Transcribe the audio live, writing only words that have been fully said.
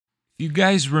you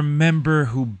guys remember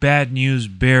who Bad News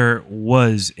Bear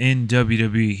was in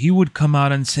WWE, he would come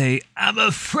out and say, "I'm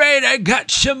afraid I got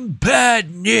some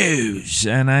bad news."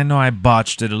 And I know I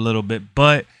botched it a little bit,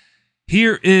 but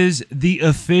here is the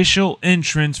official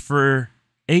entrance for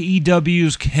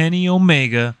AEW's Kenny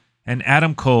Omega and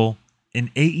Adam Cole in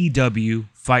AEW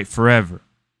Fight Forever.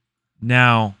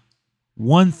 Now,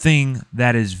 one thing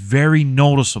that is very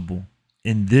noticeable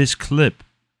in this clip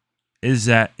is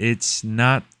that it's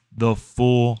not the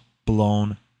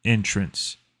full-blown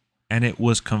entrance. And it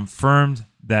was confirmed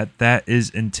that that is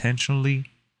intentionally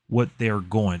what they're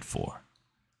going for.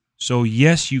 So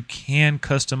yes, you can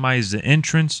customize the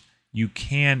entrance. You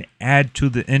can add to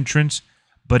the entrance,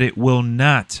 but it will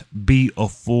not be a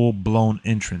full-blown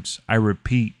entrance. I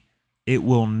repeat, it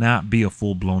will not be a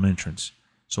full-blown entrance.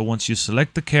 So once you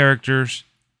select the characters,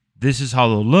 this is how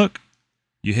they'll look.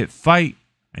 You hit fight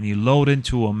and you load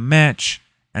into a match,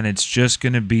 and it's just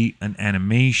going to be an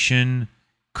animation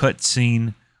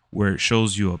cutscene where it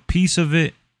shows you a piece of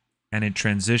it and it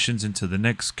transitions into the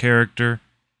next character,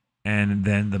 and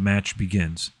then the match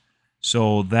begins.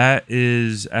 So that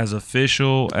is as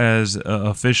official as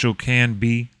official can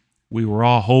be. We were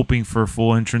all hoping for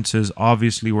full entrances.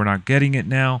 Obviously, we're not getting it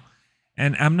now,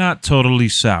 and I'm not totally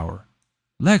sour.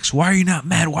 Lex, why are you not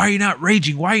mad? Why are you not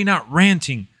raging? Why are you not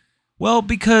ranting? Well,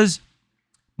 because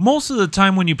most of the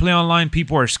time when you play online,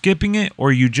 people are skipping it,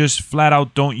 or you just flat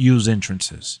out don't use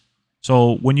entrances.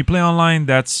 So when you play online,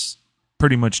 that's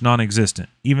pretty much non-existent.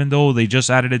 Even though they just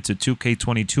added it to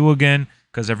 2K22 again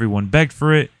because everyone begged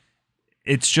for it,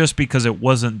 it's just because it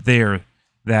wasn't there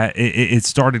that it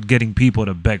started getting people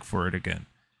to beg for it again.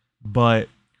 But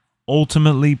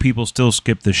ultimately, people still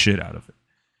skip the shit out of it.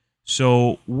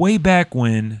 So way back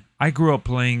when, I grew up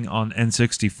playing on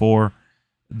N64,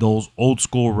 those old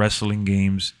school wrestling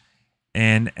games,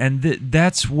 and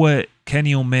that's what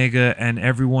Kenny Omega and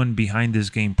everyone behind this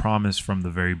game promised from the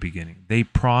very beginning. They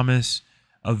promise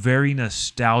a very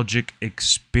nostalgic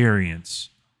experience,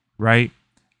 right?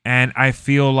 And I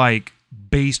feel like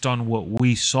based on what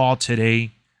we saw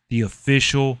today, the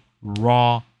official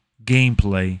Raw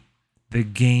gameplay, the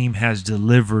game has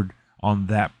delivered on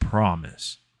that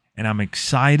promise. And I'm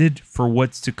excited for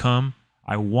what's to come.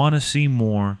 I want to see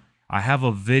more. I have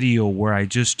a video where I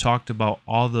just talked about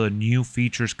all the new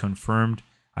features confirmed.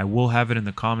 I will have it in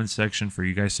the comment section for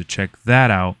you guys to check that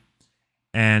out.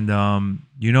 And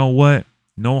you know what?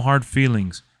 No hard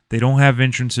feelings. They don't have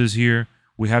entrances here.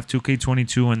 We have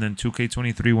 2K22 and then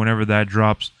 2K23 whenever that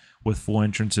drops with full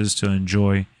entrances to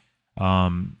enjoy.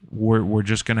 We're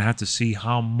just going to have to see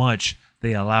how much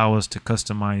they allow us to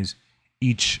customize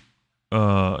each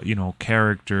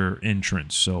character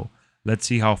entrance. So let's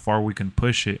see how far we can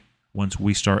push it once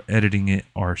we start editing it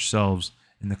ourselves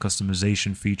in the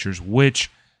customization features,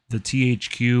 which the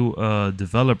THQ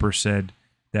developer said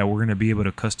that we're going to be able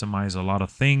to customize a lot of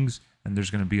things, and there's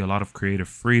going to be a lot of creative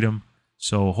freedom.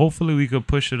 So hopefully we could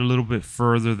push it a little bit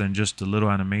further than just the little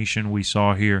animation we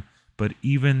saw here. But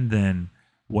even then,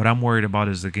 what I'm worried about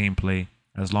is the gameplay.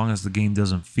 As long as the game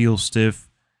doesn't feel stiff,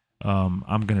 I'm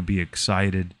going to be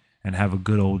excited and have a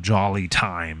good old jolly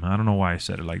time. I don't know why I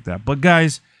said it like that. But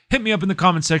guys, hit me up in the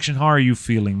comment section. How are you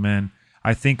feeling, man?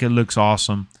 I think it looks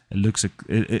awesome. It looks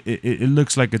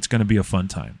like it's going to be a fun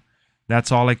time.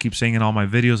 That's all I keep saying in all my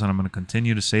videos, and I'm going to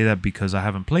continue to say that because I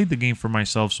haven't played the game for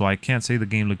myself, so I can't say the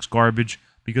game looks garbage,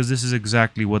 because this is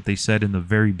exactly what they said in the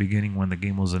very beginning when the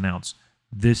game was announced.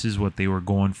 This is what they were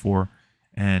going for,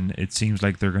 and it seems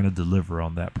like they're going to deliver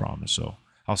on that promise. So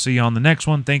I'll see you on the next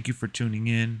one. Thank you for tuning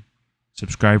in.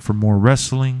 Subscribe for more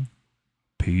wrestling.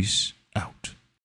 Peace out.